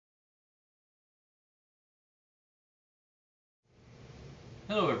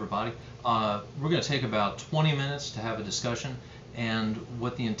Hello everybody. We're going to take about 20 minutes to have a discussion, and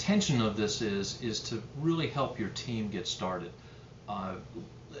what the intention of this is to really help your team get started. Uh,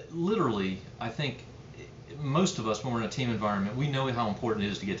 Literally, I think most of us, when we're in a team environment, we know how important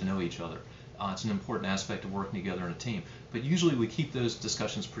it is to get to know each other. It's an important aspect of working together in a team. But usually we keep those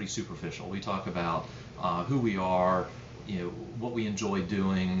discussions pretty superficial. We talk about who we are, what we enjoy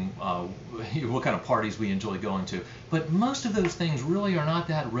doing, what kind of parties we enjoy going to. But most of those things really are not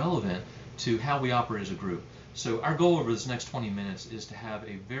that relevant to how we operate as a group. So our goal over this next 20 minutes is to have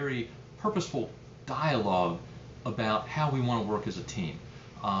a very purposeful dialogue about how we want to work as a team.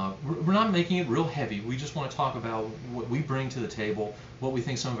 We're not making it real heavy. We just want to talk about what we bring to the table, what we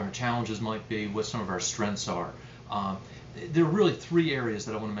think some of our challenges might be, what some of our strengths are. There are really three areas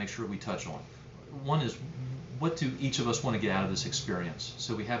that I want to make sure we touch on. One is, what do each of us want to get out of this experience,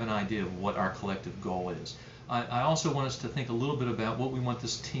 so we have an idea of what our collective goal is. I also want us to think a little bit about what we want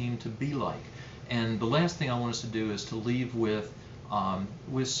this team to be like. And the last thing I want us to do is to leave with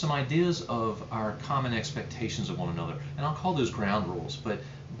some ideas of our common expectations of one another. And I'll call those ground rules, but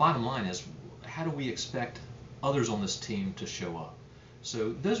bottom line is, how do we expect others on this team to show up?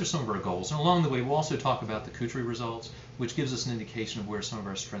 So those are some of our goals. And along the way, we'll also talk about the Kutry results, which gives us an indication of where some of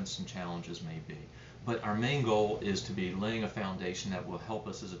our strengths and challenges may be. But our main goal is to be laying a foundation that will help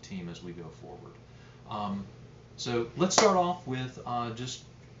us as a team as we go forward. So let's start off with just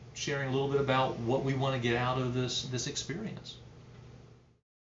sharing a little bit about what we want to get out of this experience.